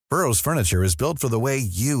Burrow's furniture is built for the way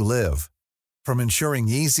you live. From ensuring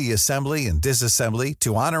easy assembly and disassembly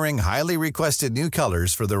to honoring highly requested new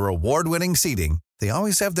colors for their award-winning seating, they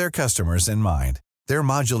always have their customers in mind. Their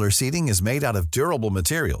modular seating is made out of durable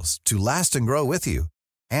materials to last and grow with you.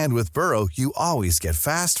 And with Burrow, you always get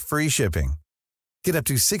fast, free shipping. Get up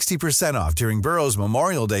to 60% off during Burrow's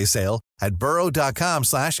Memorial Day sale at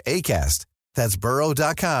burrow.com/ACAST. That's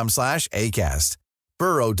burrow.com/ACAST.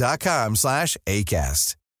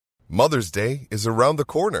 burrow.com/ACAST. Mother's Day is around the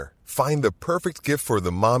corner. Find the perfect gift for the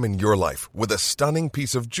mom in your life with a stunning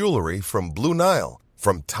piece of jewelry from Blue Nile.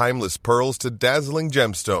 From timeless pearls to dazzling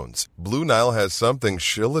gemstones, Blue Nile has something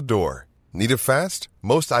she'll adore. Need it fast?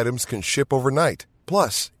 Most items can ship overnight.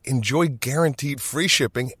 Plus, enjoy guaranteed free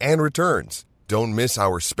shipping and returns. Don't miss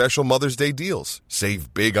our special Mother's Day deals.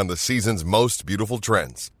 Save big on the season's most beautiful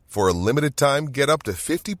trends. For a limited time, get up to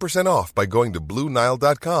 50% off by going to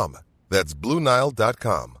BlueNile.com. That's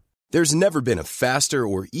BlueNile.com. There's never been a faster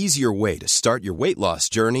or easier way to start your weight loss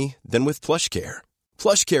journey than with PlushCare.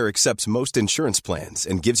 PlushCare accepts most insurance plans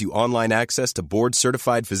and gives you online access to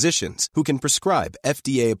board-certified physicians who can prescribe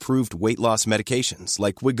FDA-approved weight loss medications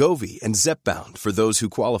like Wegovy and Zepbound for those who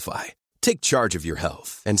qualify. Take charge of your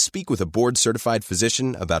health and speak with a board-certified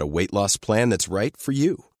physician about a weight loss plan that's right for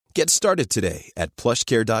you. Get started today at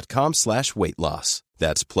plushcare.com/weight loss.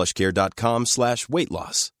 That's plushcare.com/weight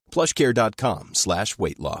loss.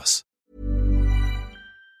 plushcare.com/weight loss.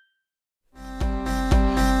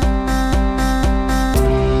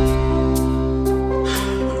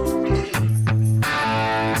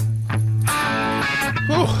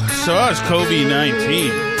 So that's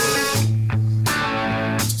COVID-19.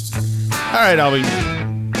 All right, Albie.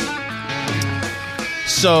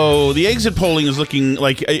 So the exit polling is looking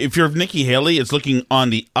like, if you're Nikki Haley, it's looking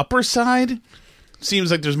on the upper side.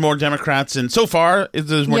 Seems like there's more Democrats, and so far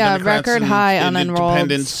there's more Democrats record high unenrolled.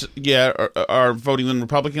 Independents. Are voting than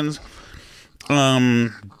Republicans.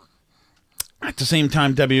 At the same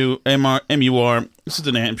time, MUR. This is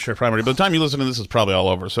the New Hampshire primary. By the time you listen to this, it's probably all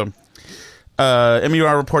over. So,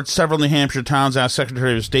 MUR reports several New Hampshire towns asked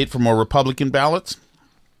Secretary of State for more Republican ballots.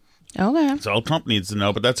 Okay. That's all Trump needs to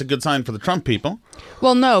know, but that's a good sign for the Trump people.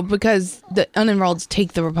 Well, no, because the unenrolleds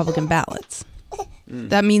take the Republican ballots.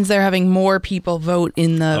 That means they're having more people vote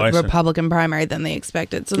in the Republican primary than they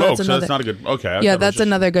expected. So that's that's not a good. Okay. Yeah, that's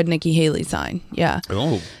another good Nikki Haley sign. Yeah.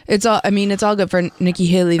 Oh. It's all good for Nikki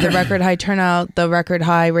Haley. The record high turnout, the record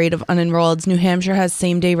high rate of unenrolleds. New Hampshire has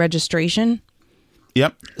same day registration.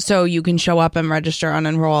 Yep. So you can show up and register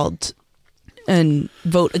unenrolled and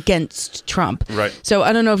vote against Trump. Right. So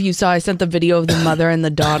I don't know if you saw, I sent the video of the mother and the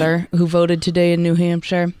daughter who voted today in New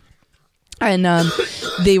Hampshire. And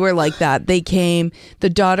they were like that. The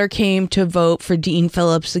daughter came to vote for Dean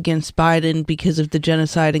Phillips against Biden because of the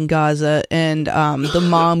genocide in Gaza. And the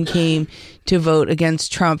mom came to vote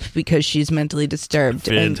against Trump because she's mentally disturbed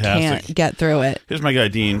and can't get through it. Here's my guy,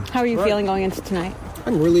 Dean. How are you feeling going into tonight?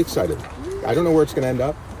 I'm really excited. I don't know where it's going to end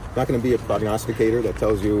up. I'm not going to be a prognosticator that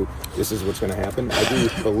tells you this is what's going to happen. I do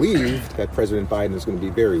believe that President Biden is going to be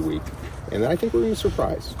very weak. And I think we're going to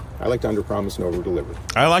surprise. I like to underpromise and overdeliver.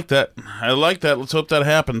 I like that. Let's hope that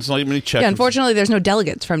happens. Let me check. Yeah, unfortunately, there's no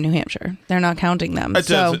delegates from New Hampshire. They're not counting them.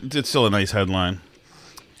 It's still a nice headline.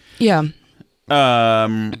 Yeah.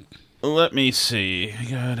 Let me see.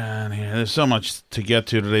 Go down here. There's so much to get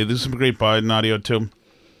to today. There's some great Biden audio, too.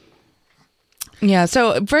 Yeah,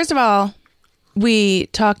 so first of all, we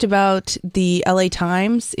talked about the LA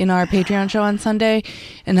Times in our Patreon show on Sunday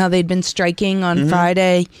and how they'd been striking on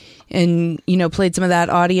Friday and, played some of that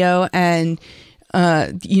audio. And,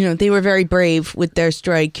 they were very brave with their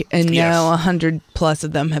strike. And now 100 plus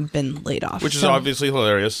of them have been laid off. Which is obviously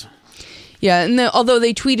hilarious. Yeah, and although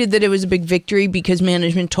they tweeted that it was a big victory because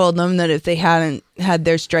management told them that if they hadn't had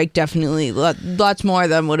their strike, definitely lots more of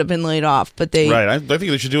them would have been laid off. But they I think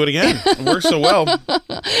they should do it again. It works so well.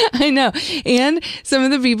 I know. And some of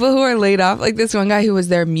the people who are laid off, like this one guy who was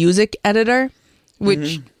their music editor,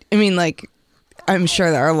 which, I'm sure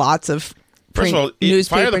there are lots of First of all,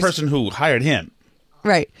 fire the person who hired him.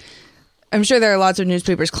 Right. I'm sure there are lots of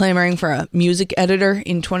newspapers clamoring for a music editor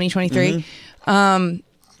in 2023.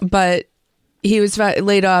 But he was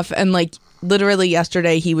laid off, and literally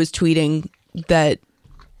yesterday he was tweeting that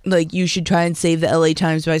you should try and save the LA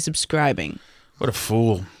Times by subscribing. What a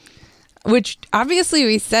fool. Which obviously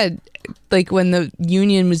we said when the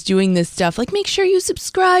union was doing this stuff, make sure you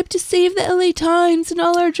subscribe to save the LA Times and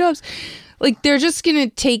all our jobs. They're just going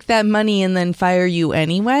to take that money and then fire you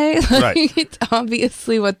anyway. Right. It's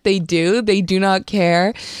obviously what they do. They do not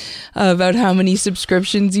care about how many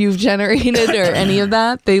subscriptions you've generated or any of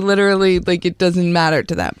that. They literally, it doesn't matter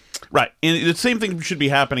to them. Right. And the same thing should be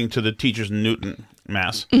happening to the teachers in Newton,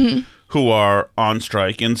 Mass, who are on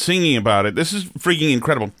strike and singing about it. This is freaking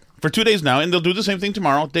incredible. For 2 days now, and they'll do the same thing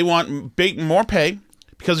tomorrow. They want more pay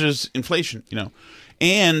because there's inflation,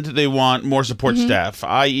 and they want more support staff,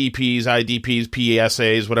 IEPs, IDPs,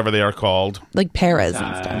 PASAs, whatever they are called. Like paras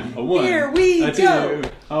and stuff. Here we go.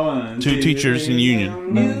 Two teachers in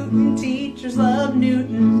union. Newton teachers love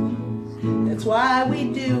Newton. That's why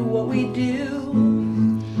we do what we do.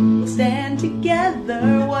 We'll stand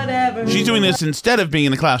together, whatever. She's doing this instead of being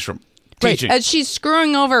in the classroom. Teaching. Right, as she's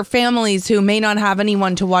screwing over families who may not have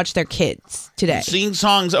anyone to watch their kids today. Singing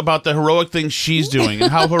songs about the heroic things she's doing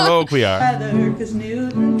and how heroic we are. Because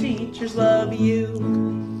Newton teachers love you.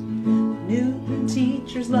 Newton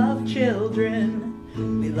teachers love children.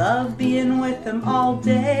 We love being with them all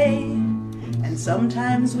day. And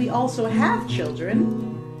sometimes we also have children.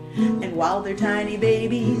 And while they're tiny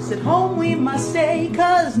babies, at home we must stay.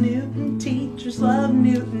 'Cause Newton teachers love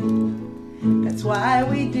Newton. That's why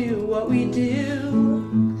we do what we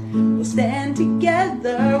do. We'll stand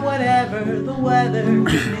together, whatever the weather.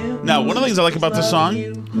 Now, one of the things I like about this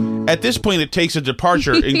song, at this point it takes a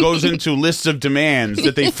departure and goes into lists of demands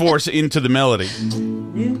that they force into the melody.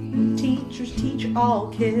 Newton teachers teach all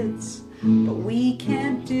kids, but we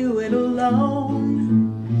can't do it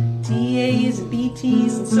alone. TAs and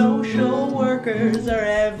BTs and social workers are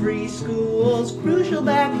every school's crucial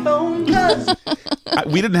backbone. 'Cause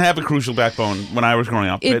we didn't have a crucial backbone when I was growing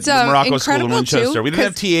up. It's at the Morocco School in incredible, Winchester. too, We didn't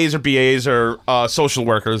have TAs or BAs or social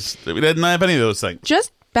workers. We didn't have any of those things.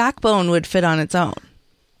 Just backbone would fit on its own.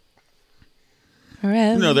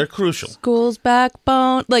 No, they're crucial. School's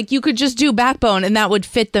backbone. Like, you could just do backbone and that would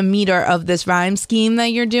fit the meter of this rhyme scheme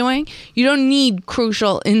that you're doing. You don't need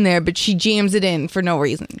crucial in there, but she jams it in for no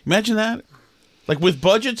reason. Imagine that. Like, with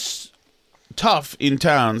budgets tough in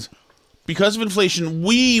towns, because of inflation,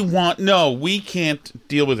 we can't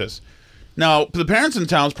deal with this. Now, the parents in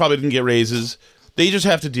towns probably didn't get raises. They just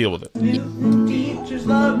have to deal with it. Newton teachers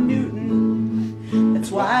love Newton.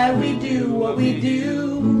 That's why we do what we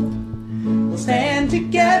do. We'll stand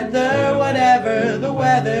together, whatever the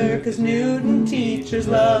weather, 'cause Newton teachers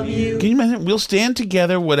love you. Can you imagine? We'll stand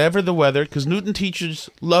together, whatever the weather, because Newton teachers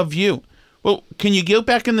love you. Well, can you go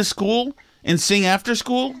back into school and sing after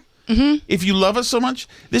school? Mm-hmm. If you love us so much?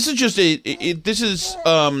 This is just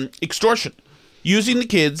extortion. Using the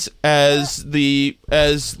kids as the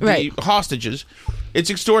hostages. It's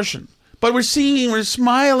extortion. But we're singing, we're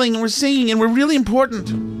smiling, we're singing, and we're really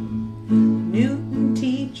important. Newton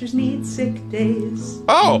teachers need sick days.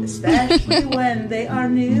 Oh! Especially when they are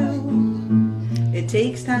new. It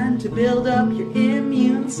takes time to build up your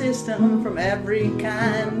immune system from every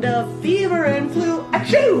kind of fever and flu.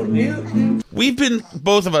 Achoo! Newton. We've been,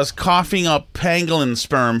 both of us, coughing up pangolin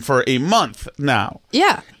sperm for a month now.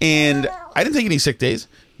 Yeah. And I didn't take any sick days.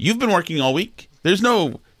 You've been working all week. There's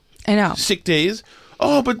no I know. sick days.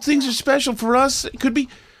 Oh, but things are special for us. It could be...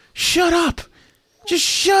 Shut up. Just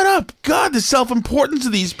shut up. God, the self-importance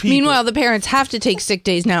of these people. Meanwhile, the parents have to take sick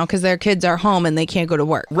days now because their kids are home and they can't go to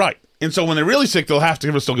work. Right. And so when they're really sick, they'll have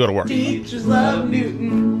to still go to work. Teachers love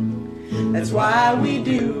Newton. That's why we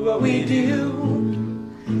do what we do.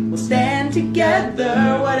 We'll stand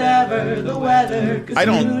together, whatever the weather. I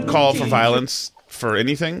don't call for violence for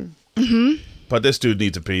anything, but this dude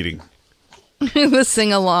needs a beating. The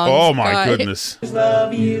sing-along. Oh, my goodness.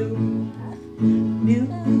 Love you.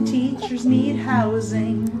 Newton teachers need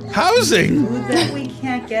housing. Housing? Food that we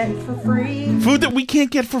can't get for free. Food that we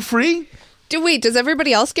can't get for free? Wait, does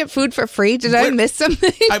everybody else get food for free? Did I miss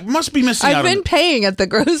something? I must be missing out. I've been paying at the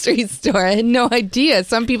grocery store. I had no idea.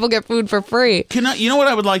 Some people get food for free. You know what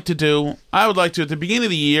I would like to do? I would like to, at the beginning of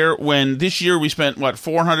the year, when this year we spent,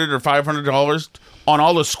 $400 or $500 on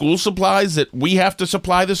all the school supplies that we have to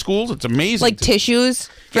supply the schools? It's amazing. Like tissues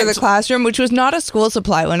for the classroom, which was not a school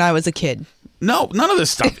supply when I was a kid. No, none of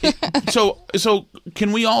this stuff. So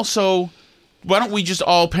can we also, why don't we just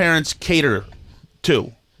all parents cater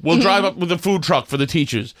to? We'll drive up with a food truck for the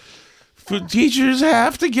teachers. Teachers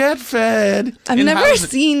have to get fed. I've never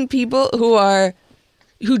seen people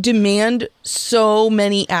who demand so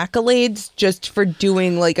many accolades just for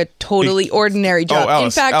doing like a totally ordinary job. Oh,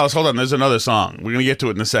 Alice, in fact, Alice, hold on. There's another song. We're going to get to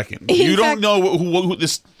it in a second. You don't know who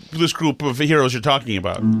this group of heroes you're talking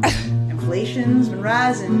about. Inflation's been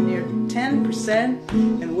rising near 10%,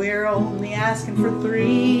 and we're only asking for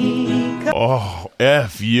 3%. Oh,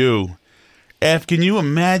 F you. Can you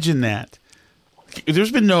imagine that?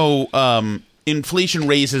 There's been no inflation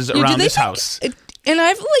raises around this house. And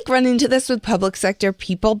I've run into this with public sector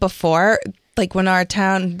people before. like when our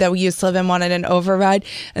town that we used to live in wanted an override,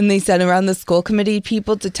 and they sent around the school committee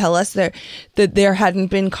people to tell us that there hadn't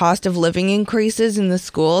been cost of living increases in the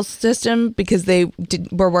school system because they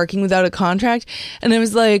were working without a contract. And I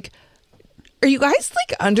was like, are you guys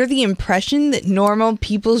like under the impression that normal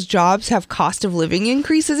people's jobs have cost of living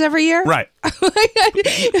increases every year? Right.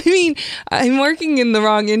 I mean, I'm working in the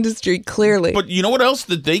wrong industry, clearly. But you know what else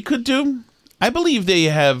that they could do? I believe they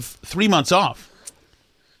have 3 months off.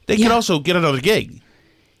 They could also get another gig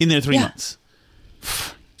in their 3 months.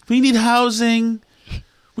 We need housing.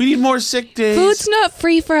 We need more sick days. Food's not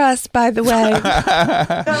free for us, by the way.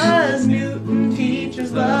 Because Newton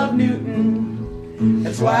teachers love Newton.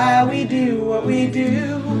 That's why we do what we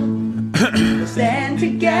do. We stand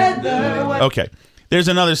together. Okay. There's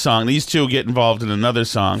another song. These two get involved in another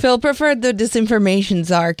song. Phil preferred the disinformation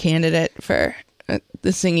czar candidate for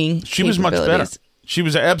the singing. She was much better. She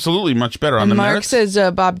was absolutely much better on and the Mark merits. says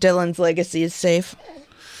Bob Dylan's legacy is safe.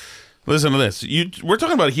 Listen to this. We're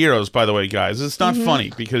talking about heroes, by the way, guys. It's not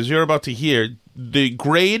funny because you're about to hear the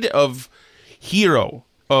grade of hero,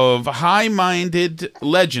 of high-minded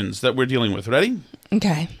legends that we're dealing with. Ready?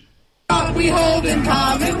 Okay. What we hold in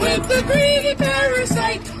common with the greedy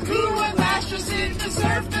parasite who would lash us into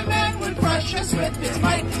serfdom and would crush us with his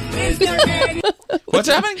might. Is there any... What's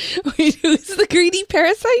happening? Wait, who's the greedy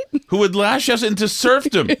parasite? Who would lash us into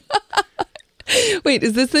serfdom? Wait,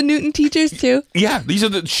 is this the Newton teachers too? Yeah, these are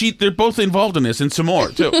they're both involved in this and some more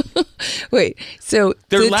too. Wait, so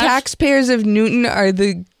the taxpayers of Newton are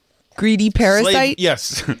the greedy parasite?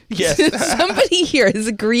 Yes. Yes. Somebody here is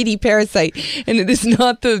a greedy parasite, and it is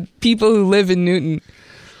not the people who live in Newton.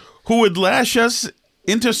 Who would lash us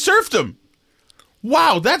into serfdom.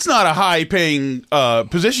 Wow, that's not a high-paying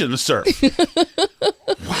position to serve.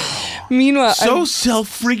 Wow. Meanwhile, so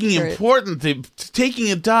self-freaking important. They're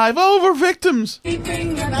taking a dive over victims.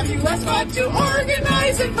 Anything that you ask but to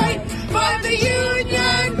organize and fight, but the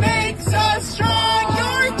union makes us strong.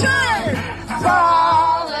 Your turn.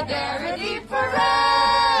 Solidarity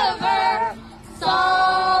forever.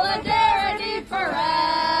 Solidarity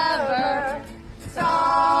forever.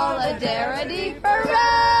 Solidarity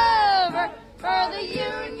forever. For the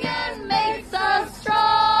union makes us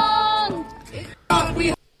strong.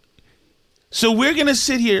 So we're going to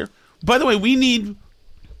sit here. By the way, we need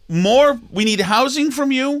more. We need housing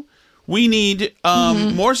from you. We need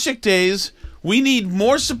more sick days. We need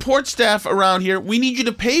more support staff around here. We need you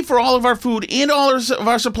to pay for all of our food and all of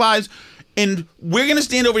our supplies. And we're going to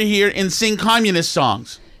stand over here and sing communist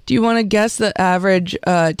songs. Do you want to guess the average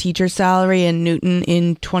teacher salary in Newton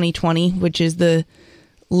in 2020, which is the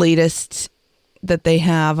latest that they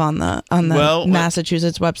have on the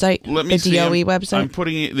Massachusetts website? Let me see. DOE website. I'm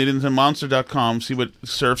putting it into monster.com, see what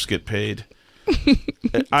serfs get paid.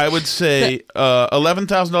 I would say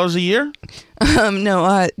 $11,000 a year?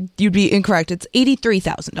 No, you'd be incorrect. It's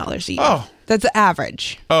 $83,000 a year. Oh. That's the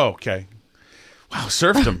average. Oh, okay. Wow,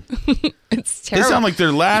 serfdom. It's terrible. They sound like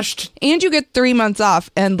they're lashed. And you get 3 months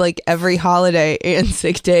off and like every holiday and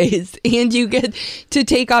 6 days. And you get to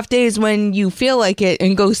take off days when you feel like it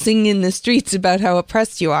and go sing in the streets about how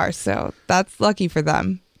oppressed you are. So that's lucky for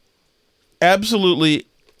them. Absolutely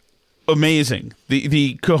amazing.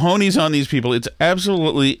 The cojones on these people, it's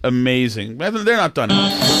absolutely amazing. They're not done.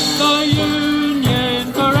 The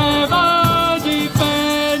union forever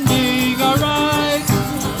defending our rights.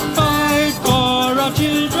 Fight for our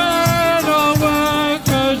children, all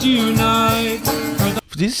workers unite.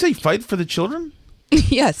 Did you say fight for the children?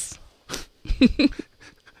 Yes.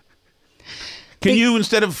 Can you,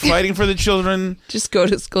 instead of fighting for the children, just go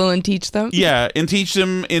to school and teach them? Yeah, and teach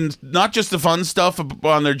them in not just the fun stuff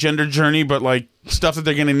on their gender journey, but like stuff that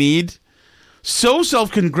they're going to need. So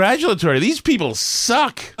self-congratulatory. These people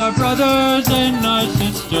suck. Our brothers and our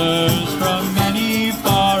sisters from many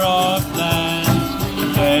far-off lands.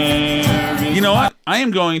 You know what? I am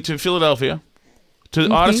going to Philadelphia, to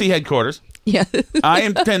Odyssey headquarters. Yeah. I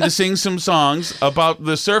intend to sing some songs about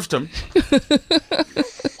the serfdom.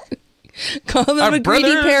 Call them a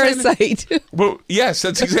greedy parasite. Well, yes,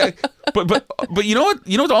 that's exactly. But you know what?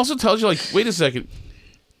 You know what also tells you, like, wait a second,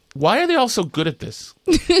 why are they all so good at this?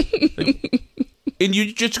 And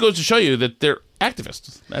you just goes to show you that they're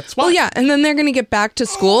activists. That's why. Well, yeah, and then they're going to get back to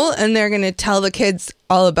school and they're going to tell the kids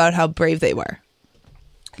all about how brave they were.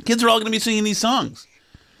 Kids are all going to be singing these songs.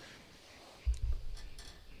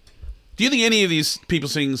 Do you think any of these people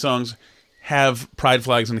singing songs have pride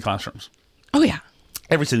flags in the classrooms? Oh yeah.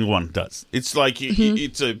 Every single one does. It's like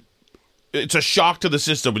it's a shock to the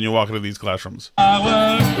system when you walk into these classrooms. I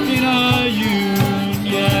work in a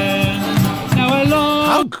union.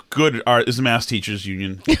 Now How good is the math teachers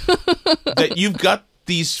union? That you've got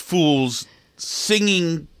these fools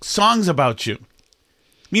singing songs about you.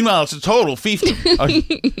 Meanwhile, it's a total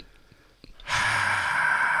fiefdom.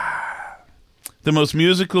 The most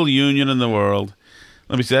musical union in the world.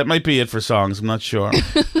 Let me see. That might be it for songs. I'm not sure.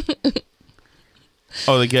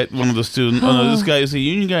 Oh, they get one of the students. Oh, no, this guy is a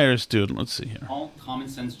union guy or a student. Let's see here. All common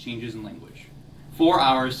sense changes in language. 4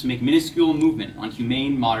 hours to make minuscule movement on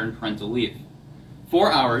humane modern parental leave.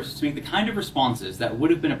 4 hours to make the kind of responses that would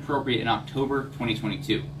have been appropriate in October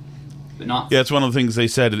 2022. But not... Yeah, it's one of the things they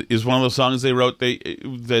said. Is one of the songs they wrote,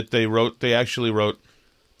 they actually wrote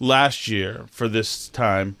last year for this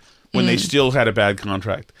time when they still had a bad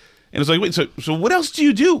contract. And it's like, wait, so what else do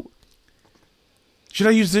you do? Should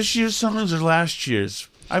I use this year's songs or last year's?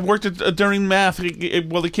 I worked during math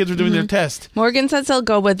while the kids were doing their test. Morgan says he'll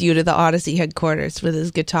go with you to the Odyssey headquarters with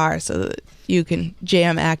his guitar so that you can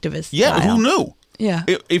jam activist style. Who knew? Yeah.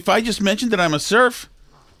 If I just mentioned that I'm a serf,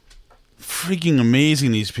 freaking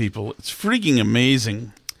amazing, these people. It's freaking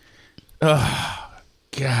amazing. Oh,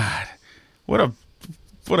 God. What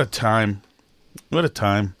a time. What a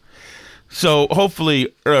time. So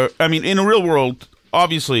hopefully, in a real world,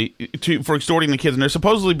 obviously, for extorting the kids, and they're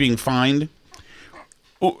supposedly being fined.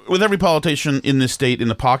 With every politician in this state in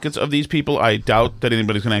the pockets of these people, I doubt that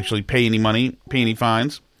anybody's going to actually pay any money, pay any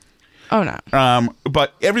fines. Oh, no.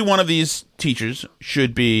 But every one of these teachers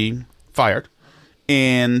should be fired.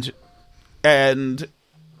 And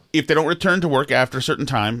if they don't return to work after a certain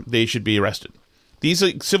time, they should be arrested.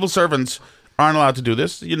 These civil servants aren't allowed to do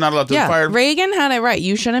this. You're not allowed to fire. Reagan had it right.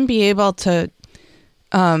 You shouldn't be able to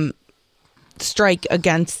strike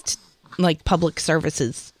against public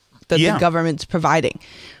services that the government's providing.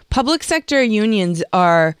 Public sector unions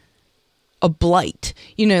are a blight.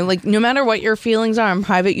 No matter what your feelings are on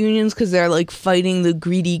private unions, because they're fighting the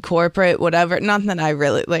greedy corporate, whatever. Not that I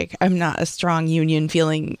really I'm not a strong union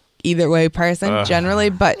feeling either way person generally,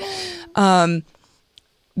 but I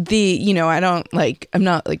don't I'm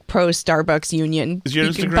not pro Starbucks union. Is your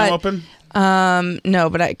Instagram open? No,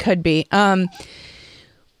 but I could be.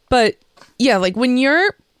 But yeah, when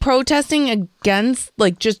you're protesting against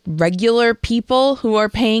just regular people who are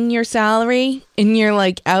paying your salary and you're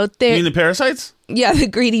out there. You mean the parasites? Yeah, the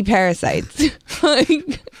greedy parasites.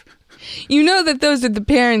 That those are the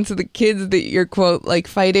parents of the kids that you're quote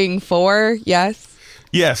fighting for. Yes.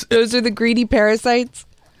 Yes. Those are the greedy parasites.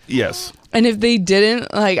 Yes. And if they didn't,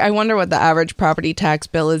 I wonder what the average property tax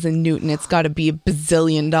bill is in Newton. It's got to be $1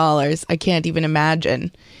 bazillion. I can't even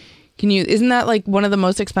imagine. Isn't that one of the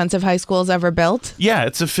most expensive high schools ever built? Yeah,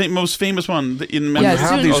 it's the most famous one in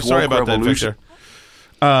Manhattan. Sorry about that, Victor.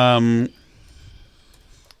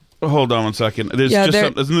 Hold on one second. There's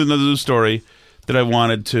there's another news story that I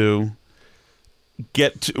wanted to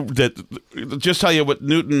get to. Just tell you what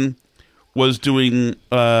Newton was doing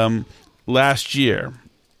last year.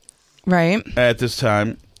 Right. At this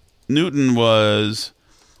time, Newton was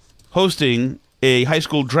hosting a high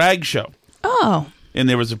school drag show. Oh. And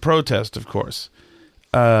there was a protest, of course.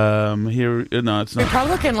 No, it's not.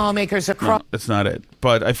 Republican lawmakers across... No, that's not it.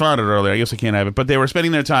 But I found it earlier. I guess I can't have it. But they were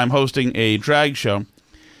spending their time hosting a drag show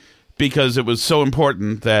because it was so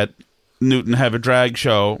important that Newton have a drag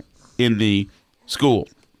show in the school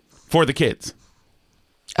for the kids.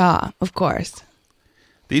 Ah, of course.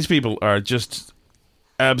 These people are just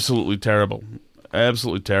absolutely terrible.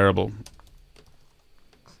 Absolutely terrible.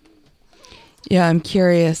 Yeah, I'm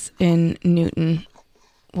curious in Newton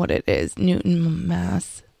what it is. Newton,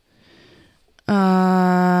 Mass.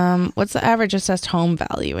 What's the average assessed home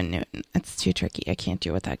value in Newton? It's too tricky. I can't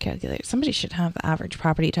do it with that calculator. Somebody should have the average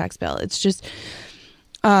property tax bill. It's just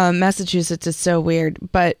Massachusetts is so weird.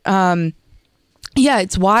 But yeah,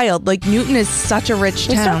 it's wild. Newton is such a rich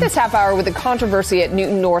town. We start this half hour with a controversy at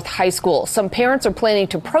Newton North High School. Some parents are planning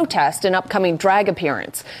to protest an upcoming drag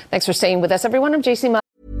appearance. Thanks for staying with us, everyone. I'm JC.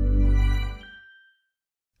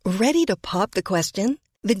 Ready to pop the question?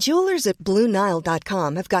 The jewelers at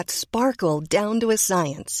BlueNile.com have got sparkle down to a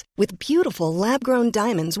science with beautiful lab-grown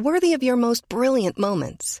diamonds worthy of your most brilliant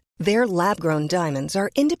moments. Their lab-grown diamonds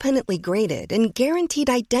are independently graded and guaranteed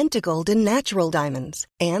identical to natural diamonds,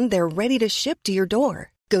 and they're ready to ship to your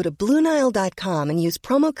door. Go to BlueNile.com and use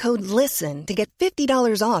promo code LISTEN to get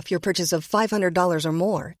 $50 off your purchase of $500 or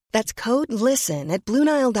more. That's code LISTEN at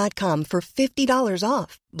BlueNile.com for $50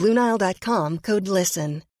 off. BlueNile.com, code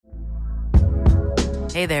LISTEN.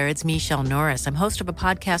 Hey there, it's Michelle Norris. I'm host of a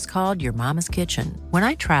podcast called Your Mama's Kitchen. When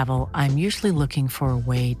I travel, I'm usually looking for a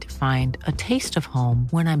way to find a taste of home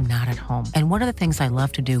when I'm not at home. And one of the things I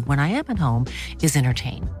love to do when I am at home is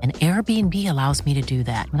entertain. And Airbnb allows me to do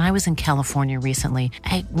that. When I was in California recently,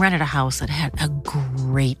 I rented a house that had a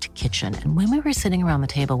great kitchen. And when we were sitting around the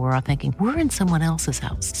table, we were all thinking, we're in someone else's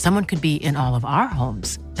house. Someone could be in all of our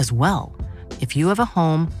homes as well. If you have a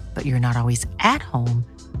home, but you're not always at home,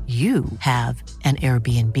 you have an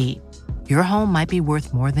Airbnb. Your home might be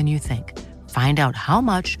worth more than you think. Find out how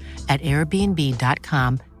much at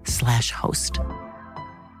airbnb.com/host.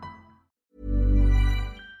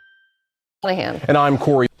 And I'm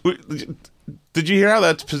Corey. Did you hear how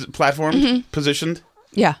that's positioned?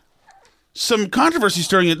 Yeah. Some controversy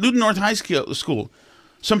stirring at Newton North High School.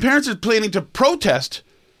 Some parents are planning to protest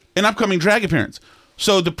an upcoming drag appearance.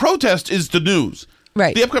 So the protest is the news.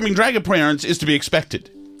 Right. The upcoming drag appearance is to be expected.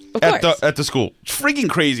 At the school. It's freaking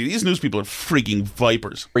crazy. These news people are freaking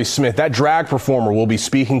vipers. Smith, that drag performer, will be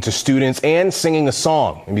speaking to students and singing a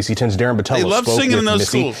song. NBC 10's Darren Botello love spoke singing with in those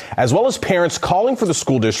Missy, schools. as well as parents calling for the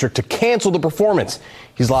school district to cancel the performance.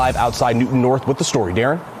 He's live outside Newton North with the story.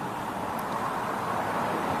 Darren?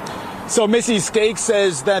 So Missy Stakes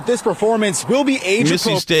says that this performance will be age-appropriate.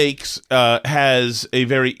 Missy Stakes has a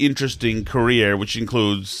very interesting career, which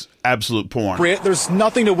includes absolute porn. There's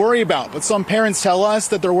nothing to worry about, but some parents tell us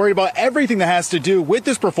that they're worried about everything that has to do with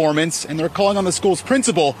this performance, and they're calling on the school's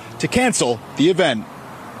principal to cancel the event.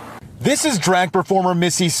 This is drag performer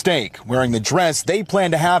Missy Stake, wearing the dress they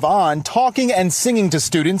plan to have on, talking and singing to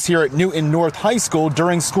students here at Newton North High School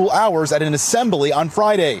during school hours at an assembly on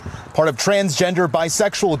Friday, part of Transgender,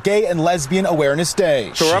 Bisexual, Gay, and Lesbian Awareness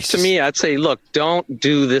Day. So up to me, I'd say, look, don't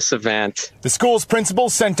do this event. The school's principal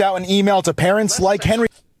sent out an email to parents like Henry.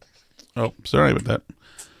 Oh, sorry about that.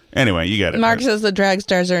 Anyway, you got it. Mark says the drag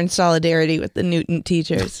stars are in solidarity with the Newton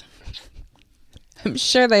teachers. I'm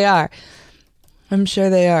sure they are. And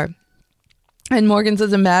Morgan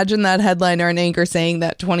says, imagine that headliner and anchor saying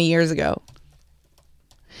that 20 years ago.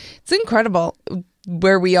 It's incredible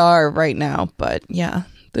where we are right now. But yeah,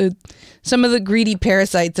 some of the greedy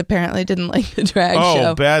parasites apparently didn't like the drag show.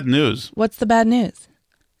 Oh, bad news. What's the bad news?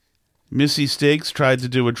 Missy Stakes tried to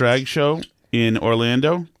do a drag show in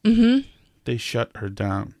Orlando. Mm-hmm. They shut her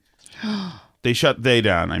down. They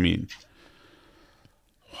down, I mean.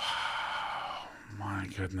 Wow. My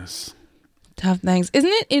goodness. Tough things. Isn't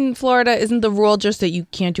it in Florida? Isn't the rule just that you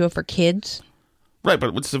can't do it for kids? Right,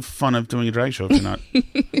 but what's the fun of doing a drag show if you're not?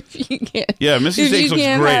 If you can't. Yeah, Missy Stakes looks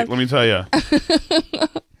great, let me tell you.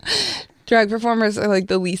 Drag performers are like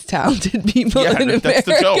the least talented people in America. That's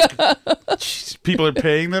the joke. Jeez, people are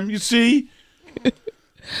paying them, you see?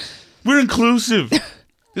 We're inclusive.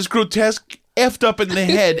 This grotesque, effed up in the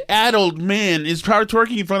head, adult man is power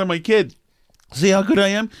twerking in front of my kid. See how good I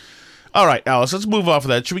am? All right, Alice, let's move off of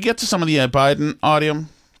that. Should we get to some of the Biden audio?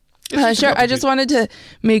 Sure. I just wanted to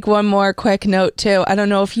make one more quick note, too. I don't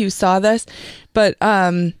know if you saw this, but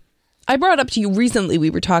I brought up to you recently, we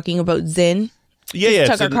were talking about Zyn. Yeah.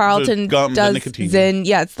 Tucker Carlson does Zyn.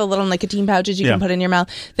 Yeah, it's the little nicotine pouches you can put in your mouth.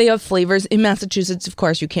 They have flavors. In Massachusetts, of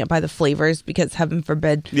course, you can't buy the flavors because heaven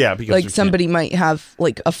forbid. Yeah, because like somebody might have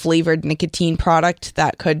like a flavored nicotine product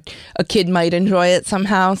that a kid might enjoy it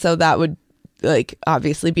somehow. So that would like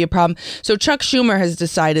obviously be a problem. So Chuck Schumer has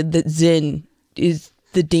decided that Zyn is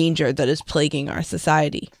the danger that is plaguing our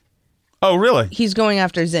society. Oh, really? He's going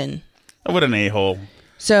after Zyn. Oh, what an a-hole.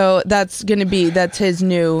 So that's his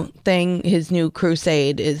new thing. His new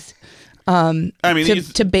crusade is to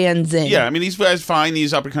ban Zyn. Yeah, I mean, these guys find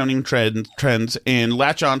these up-and-coming trends and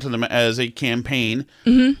latch onto them as a campaign,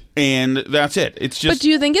 and that's it. It's just. But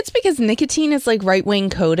do you think it's because nicotine is like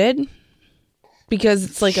right-wing coded? Because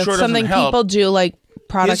it's like something people do like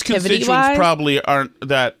productivity-wise? His constituents probably aren't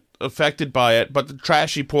that affected by it, but the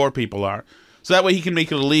trashy poor people are. So that way he can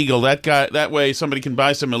make it illegal. That way somebody can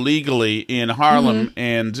buy some illegally in Harlem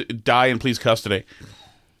and die in police custody.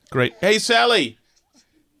 Great. Hey, Sally.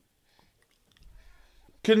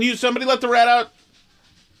 Can somebody let the rat out?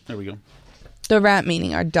 There we go. The rat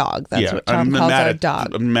meaning our dog. That's what Tom calls our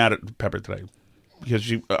dog. I'm mad at Pepper today because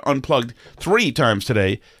she unplugged 3 times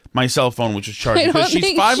today my cell phone, which is charging, because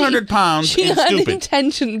she's 500 pounds and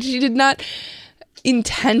stupid. She did not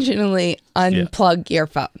intentionally unplug your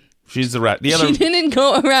phone. She's the rat. She didn't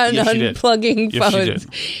go around unplugging phones.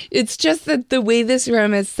 It's just that the way this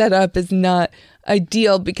room is set up is not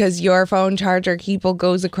ideal because your phone charger cable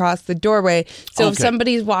goes across the doorway. So if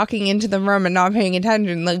somebody's walking into the room and not paying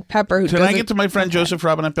attention, like Pepper, Can I get to my friend Joseph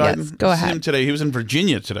Robinette Biden? Yes, go ahead. Him today. He was in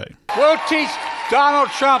Virginia today. We'll teach Donald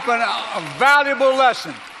Trump a valuable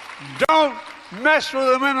lesson. Don't mess with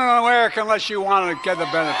the women in America unless you want to get the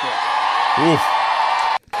benefit. Oof.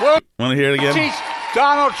 We'll Want to hear it again? teach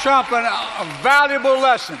Donald Trump a valuable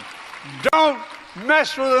lesson. Don't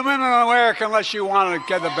mess with the women in America unless you want to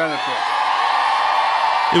get the benefit.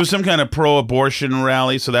 It was some kind of pro-abortion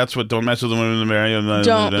rally, so that's what don't mess with the women in America.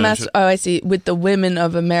 Don't mess, oh, I see, with the women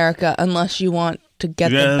of America unless you want to get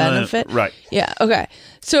the benefit. Right. Yeah, okay.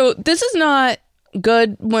 So this is not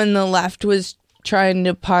good when the left was trying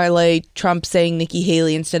to parlay Trump saying Nikki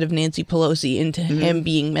Haley instead of Nancy Pelosi into him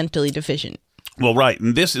being mentally deficient. Well, right,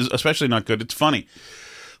 and this is especially not good. It's funny.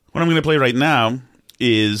 What I'm going to play right now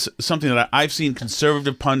is something that I've seen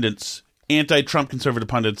conservative pundits, anti-Trump conservative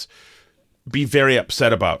pundits, be very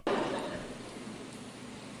upset about.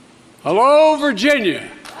 Hello, Virginia.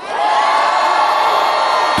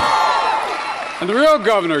 And the real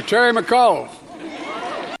governor, Terry McAuliffe.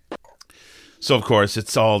 So, of course,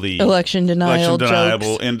 it's all the election denial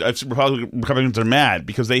jokes. And Republicans are mad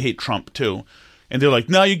because they hate Trump, too. And they're like,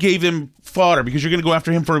 no, you gave him fodder because you're going to go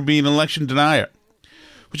after him for being an election denier.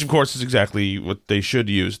 Which, of course, is exactly what they should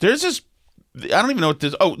use. There's this, I don't even know what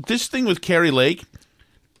this, this thing with Carrie Lake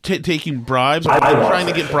taking bribes, or trying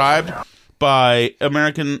to get bribed by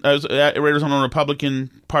Arizona Republican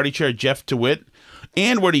Party Chair Jeff DeWitt,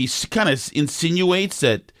 and where he kind of insinuates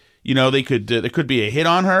that, there could be a hit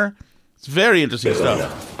on her. It's very interesting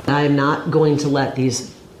stuff. I am not going to let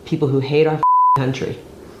these people who hate our country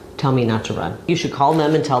tell me not to run. You should call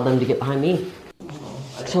them and tell them to get behind me.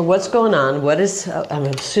 So what's going on? I'm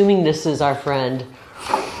assuming this is our friend.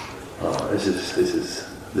 This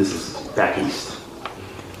is back east.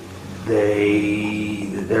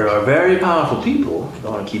 There are very powerful people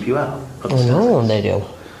that want to keep you out. Oh no, they do.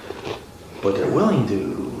 But they're willing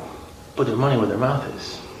to put their money where their mouth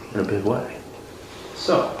is in a big way.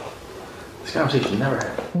 So, this conversation never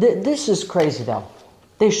happened. This is crazy, though.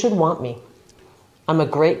 They should want me. I'm a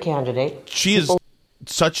great candidate. She is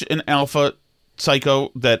such an alpha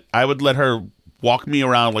psycho that I would let her walk me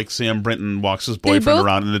around like Sam Brinton walks his boyfriend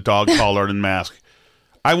around in a dog collar and mask.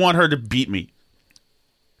 I want her to beat me.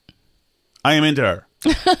 I am into her.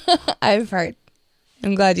 I've heard.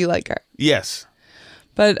 I'm glad you like her. Yes.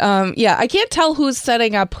 But, I can't tell who's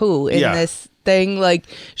setting up who in this thing. Like,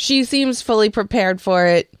 she seems fully prepared for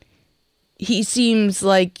it. He seems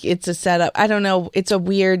like it's a setup. I don't know. It's a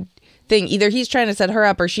weird thing. Either he's trying to set her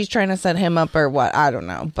up or she's trying to set him up or what. I don't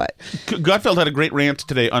know. But Gutfeld had a great rant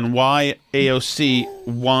today on why AOC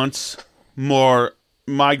wants more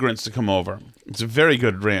migrants to come over. It's a very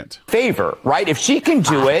good rant. Favor, right? If she can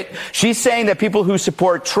do it, she's saying that people who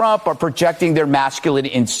support Trump are projecting their masculine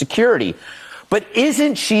insecurity. But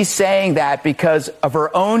isn't she saying that because of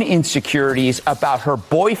her own insecurities about her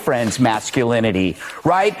boyfriend's masculinity,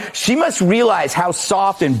 right? She must realize how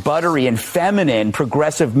soft and buttery and feminine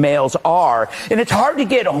progressive males are. And it's hard to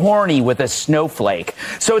get horny with a snowflake.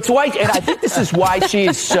 So it's why, and I think this is why she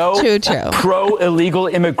is so pro-illegal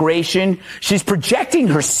immigration. She's projecting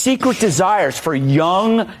her secret desires for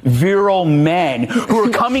young, virile men who are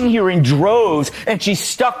coming here in droves, and she's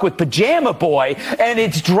stuck with Pajama Boy, and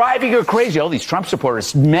it's driving her crazy. All these Trump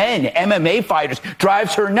supporters, men, MMA fighters,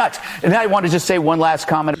 drives her nuts. And then I want to just say one last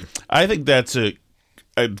comment. I think that's a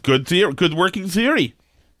good theory, good working theory.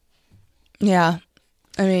 Yeah.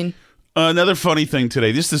 I mean, another funny thing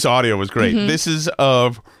today, this audio was great. This is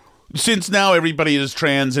since now everybody is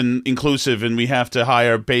trans and inclusive and we have to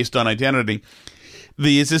hire based on identity.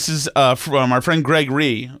 This is from our friend Greg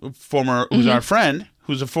Ree, who's our friend,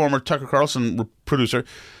 who's a former Tucker Carlson producer,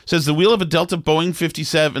 says the wheel of a Delta Boeing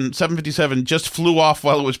 757 just flew off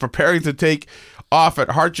while it was preparing to take off at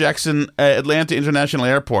Hart-Jackson Atlanta International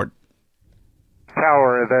Airport.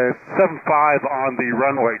 Tower, the 75 on the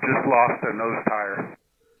runway just lost a nose tire.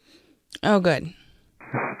 Oh, good.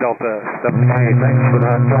 Delta 798, thanks for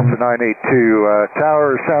that. Delta 982.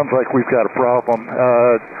 Tower, sounds like we've got a problem.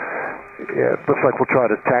 Yeah, it looks like we'll try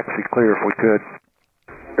to taxi clear if we could.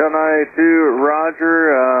 Delta 982,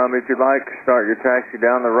 Roger. If you'd like, start your taxi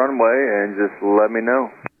down the runway and just let me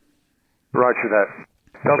know. Roger that.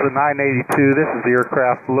 Delta 982, this is the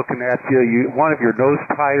aircraft looking at you. One of your nose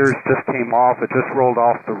tires just came off. It just rolled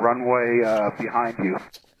off the runway behind you.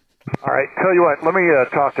 All right, tell you what, let me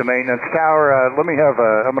talk to maintenance. Tower, I'm going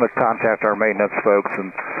to contact our maintenance folks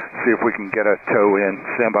and see if we can get a tow in.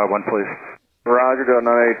 Stand by one, please. Roger, Delta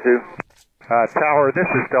 982. Tower, this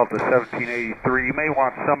is Delta 1783. You may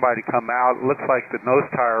want somebody to come out. It looks like the nose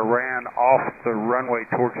tire ran off the runway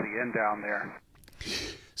towards the end down there.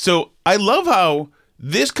 So I love how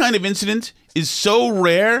this kind of incident is so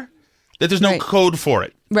rare that there's no code for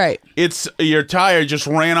it. Right. It's your tire just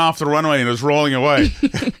ran off the runway and it was rolling away.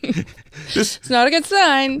 It's not a good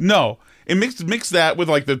sign. No. And mix that with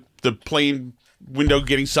like the plane window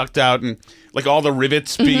getting sucked out and like all the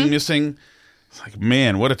rivets being missing. It's like,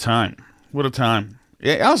 man, what a time. What a time.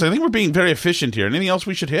 Yeah, Alice, I think we're being very efficient here. Anything else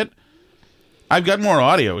we should hit? I've got more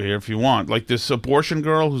audio here if you want. Like this abortion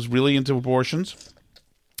girl who's really into abortions.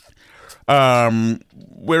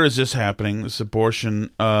 Where is this happening? This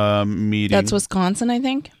abortion meeting. That's Wisconsin, I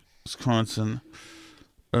think. Wisconsin.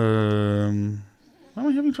 Why am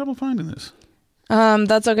I having trouble finding this?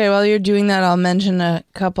 That's okay. While you're doing that, I'll mention a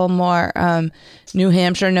couple more New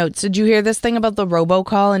Hampshire notes. Did you hear this thing about the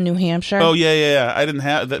robocall in New Hampshire? Oh, yeah. I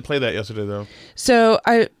didn't play that yesterday, though. So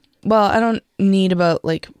I don't need about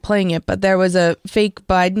like playing it, but there was a fake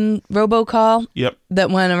Biden robocall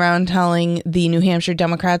that went around telling the New Hampshire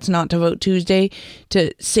Democrats not to vote Tuesday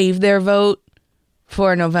to save their vote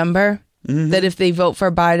for November. That if they vote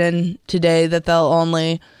for Biden today, that they'll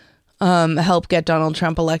only help get Donald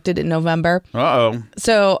Trump elected in November. Uh-oh.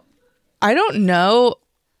 So I don't know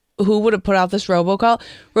who would have put out this robocall.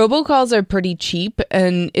 Robocalls are pretty cheap,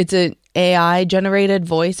 and it's an AI generated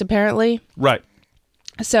voice apparently. Right.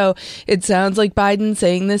 So it sounds like Biden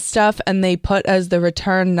saying this stuff, and they put as the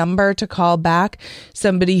return number to call back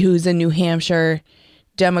somebody who's a New Hampshire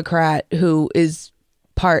Democrat who is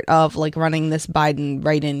part of like running this Biden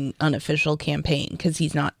write-in unofficial campaign, because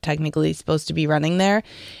he's not technically supposed to be running there.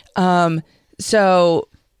 So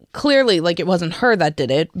clearly, like, it wasn't her that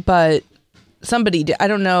did it, but somebody did. I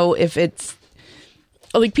don't know if it's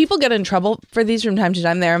like people get in trouble for these from time to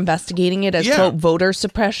time. They're investigating it as quote voter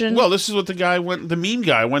suppression. Well, this is what the meme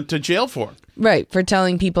guy went to jail for. Right, for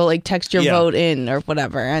telling people like text your vote in or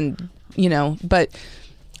whatever. And, but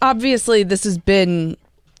obviously this has been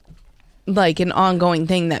like an ongoing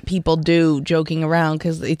thing that people do, joking around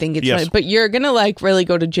because they think it's funny. But you're gonna like really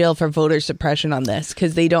go to jail for voter suppression on this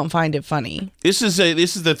because they don't find it funny. This is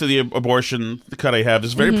the abortion cut I have.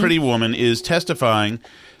 This very pretty woman is testifying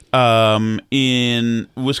in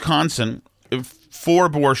Wisconsin for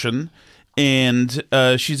abortion, and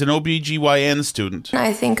she's an OBGYN student.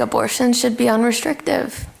 I think abortion should be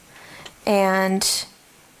unrestricted, and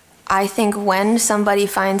I think when somebody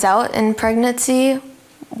finds out in pregnancy,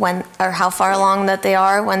 or how far along that they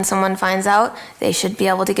are when someone finds out, they should be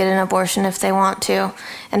able to get an abortion if they want to.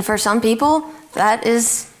 And for some people, that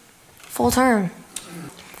is full term.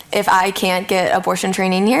 If I can't get abortion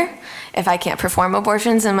training here, if I can't perform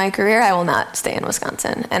abortions in my career, I will not stay in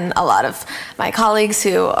Wisconsin. And a lot of my colleagues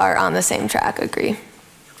who are on the same track agree.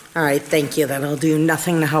 All right, thank you. That'll do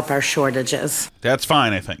nothing to help our shortages. That's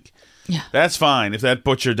fine, I think. Yeah. That's fine if that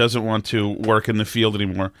butcher doesn't want to work in the field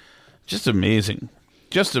anymore. Just amazing.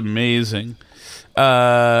 Just amazing.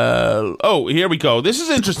 Here we go. This is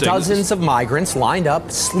interesting. Dozens of migrants lined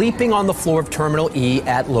up, sleeping on the floor of Terminal E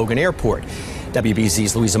at Logan Airport.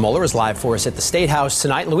 WBZ's Louisa Mueller is live for us at the State House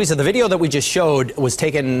tonight. Louisa, the video that we just showed was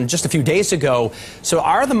taken just a few days ago. So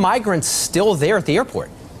are the migrants still there at the airport?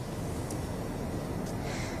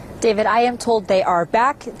 David, I am told they are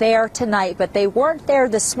back there tonight, but they weren't there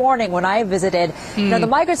this morning when I visited. Now, the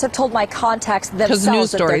migrants have told my contacts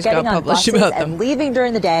themselves that they're getting on buses and leaving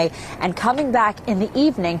during the day and coming back in the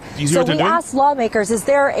evening. So we asked lawmakers, is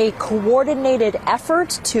there a coordinated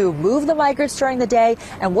effort to move the migrants during the day,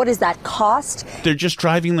 and what does that cost? They're just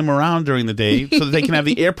driving them around during the day so that they can have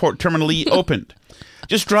the airport Terminal E opened.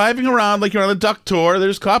 Just driving around like you're on a duck tour.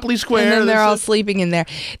 There's Copley Square. And then they're all sleeping in there.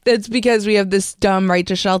 That's because we have this dumb right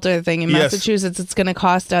to shelter thing in Massachusetts. It's going to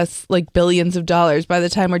cost us like billions of dollars by the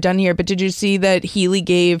time we're done here. But did you see that Healy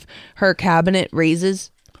gave her cabinet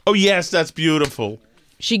raises? Oh, yes. That's beautiful.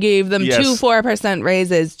 She gave them 2 4%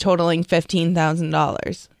 raises totaling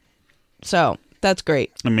 $15,000. So that's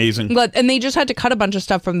great. Amazing. And they just had to cut a bunch of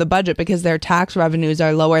stuff from the budget because their tax revenues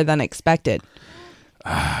are lower than expected.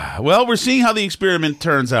 Well, we're seeing how the experiment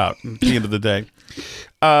turns out at the end of the day.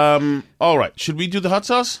 All right. Should we do the hot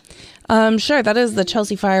sauce? Sure. That is the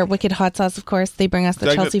Chelsea Fire Wicked Hot Sauce, of course. They bring us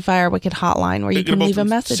the Chelsea Fire Wicked Hotline where you can leave a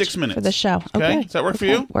message 6 minutes. for the show. Okay. Does that work for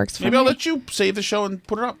you? Works for me. Maybe I'll let you save the show and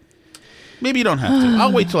put it up. Maybe you don't have to.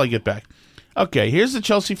 I'll wait till I get back. Okay. Here's the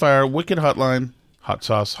Chelsea Fire Wicked Hotline. Hot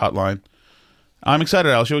sauce hotline. I'm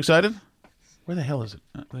excited, Alice. You excited? Where the hell is it?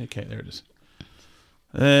 Okay. There it is.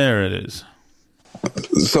 There it is.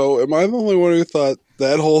 So, am I the only one who thought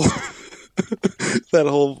that whole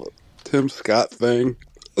Tim Scott thing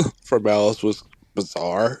from Alice was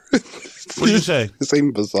bizarre? What did you say? It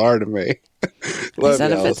seemed bizarre to me. He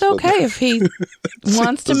said if it's okay if he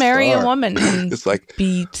wants to marry a woman and it's like,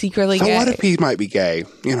 be secretly so gay. what if he might be gay?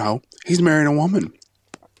 He's marrying a woman.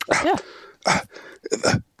 Yeah.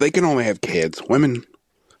 They can only have kids. Women...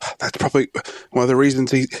 That's probably one of the reasons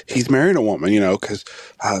he's marrying a woman, because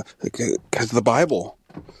of the Bible.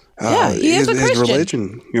 he is a his Christian.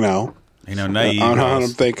 religion, you know. Naive. I'm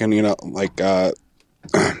thinking, like,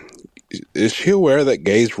 is she aware that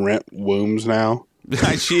gays rent wombs now?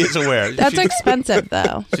 She is aware. That's expensive,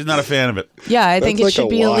 though. She's not a fan of it. Yeah, I think it should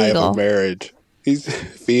be illegal. Of a marriage.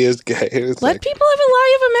 If he is gay. Let people have a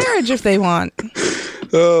lie of a marriage if they want.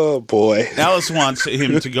 Oh, boy. Alice wants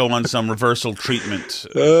him to go on some reversal treatment,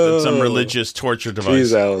 some religious torture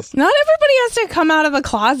device. Jeez, Alice. Not everybody has to come out of the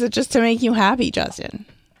closet just to make you happy, Justin.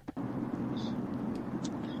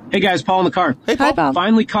 Hey guys, Paul in the car. Hey, Paul. Hi, Paul.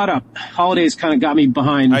 Finally caught up. Holidays kind of got me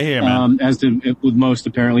behind. I hear, man. As did with most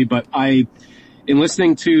apparently, but in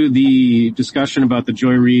listening to the discussion about the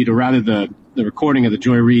Joy Reid, or rather the recording of the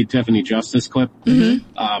Joy Reid Tiffany Justice clip,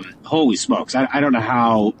 holy smokes! I don't know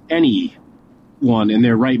how anyone in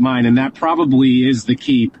their right mind, and that probably is the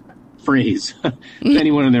key phrase,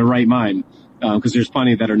 anyone in their right mind, because there's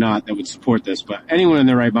plenty that are not that would support this, but anyone in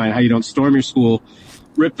their right mind, how you don't storm your school,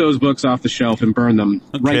 rip those books off the shelf and burn them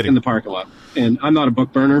in the parking lot. And I'm not a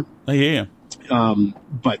book burner. I hear you.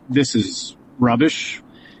 But this is rubbish.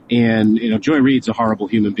 And, Joy Reid's a horrible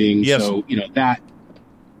human being. Yes. So, that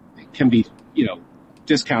can be,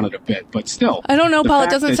 discounted a bit. But still. I don't know, Paul. It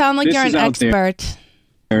doesn't sound like you're an expert.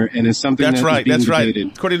 And it's something that's right. That's right.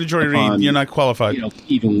 According to Joy Reid, you're not qualified.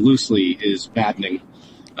 Even loosely is maddening.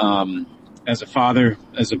 As a father,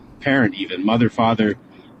 as a parent, even mother, father,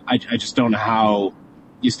 I just don't know how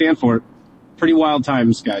you stand for it. Pretty wild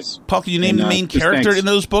times, guys. Paul, can you name the main character in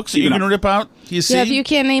those books that you're going to rip out? You see? Yeah, if you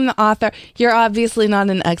can't name the author, you're obviously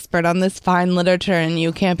not an expert on this fine literature, and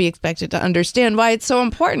you can't be expected to understand why it's so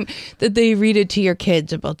important that they read it to your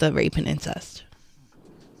kids about the rape and incest.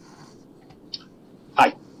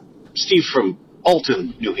 Hi, Steve from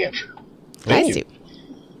Alton, New Hampshire. Hi, Steve.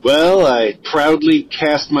 Well, I proudly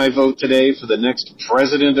cast my vote today for the next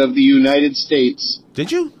president of the United States.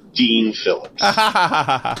 Did you? Dean Phillips.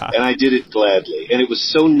 And I did it gladly. And it was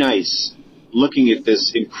so nice looking at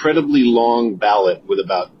this incredibly long ballot with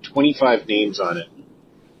about 25 names on it,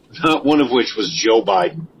 not one of which was Joe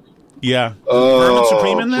Biden. Yeah. Oh,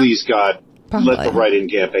 Supreme in there? Please, God, let the write-in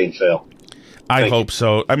campaign fail. I hope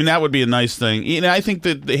so. I mean, that would be a nice thing. I think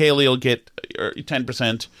that Haley will get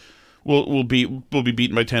 10%. Will be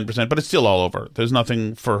beaten by 10%, but it's still all over. There's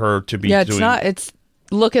nothing for her to be doing. Yeah, it's not. It's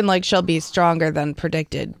looking like she'll be stronger than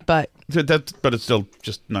predicted, but it's still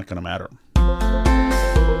just not going to matter.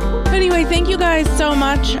 Anyway, thank you guys so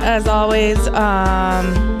much as always.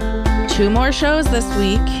 2 more shows this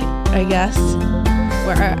week, I guess.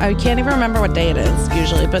 Where I can't even remember what day it is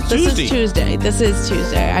usually, but this is Tuesday. This is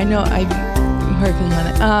Tuesday. I know I'm working on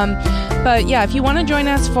it. But yeah, if you want to join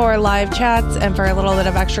us for live chats and for a little bit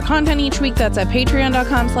of extra content each week, that's at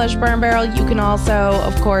patreon.com/burnbarrel. You can also,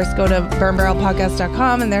 of course, go to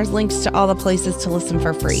burnbarrelpodcast.com, and there's links to all the places to listen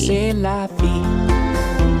for free. C'est la vie.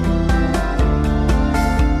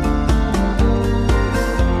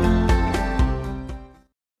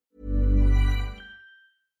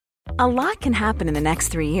 A lot can happen in the next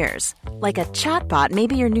 3 years. Like a chatbot may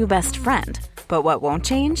be your new best friend. But what won't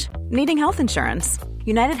change? Needing health insurance.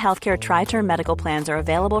 United Healthcare Tri-Term Medical Plans are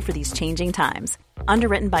available for these changing times.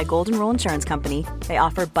 Underwritten by Golden Rule Insurance Company, they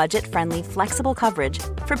offer budget-friendly, flexible coverage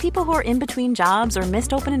for people who are in between jobs or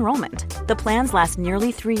missed open enrollment. The plans last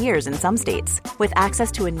nearly 3 years in some states, with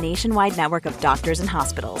access to a nationwide network of doctors and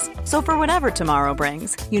hospitals. So for whatever tomorrow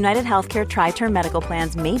brings, United Healthcare Tri-Term Medical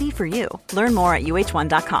Plans may be for you. Learn more at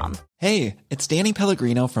uh1.com. Hey, it's Danny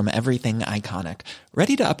Pellegrino from Everything Iconic.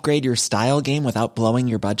 Ready to upgrade your style game without blowing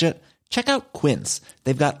your budget? Check out Quince.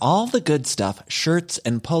 They've got all the good stuff, shirts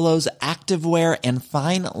and polos, activewear, and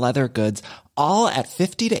fine leather goods, all at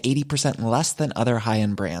 50 to 80% less than other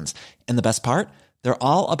high-end brands. And the best part? They're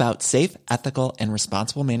all about safe, ethical, and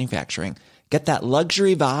responsible manufacturing. Get that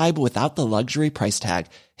luxury vibe without the luxury price tag.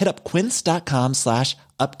 Hit up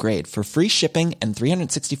quince.com/upgrade for free shipping and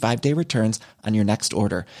 365-day returns on your next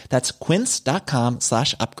order. That's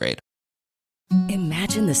quince.com/upgrade.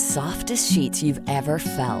 Imagine the softest sheets you've ever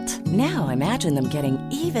felt. Now imagine them getting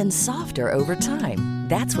even softer over time.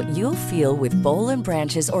 That's what you'll feel with Boll &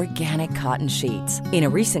 Branch's organic cotton sheets. In a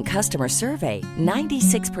recent customer survey,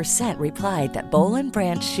 96% replied that Boll &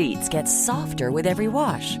 Branch sheets get softer with every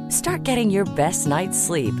wash. Start getting your best night's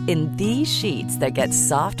sleep in these sheets that get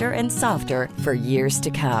softer and softer for years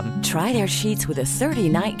to come. Try their sheets with a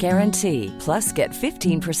 30-night guarantee. Plus, get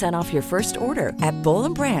 15% off your first order at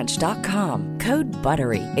bollandbranch.com. Code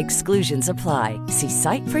BUTTERY. Exclusions apply. See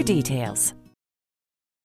site for details.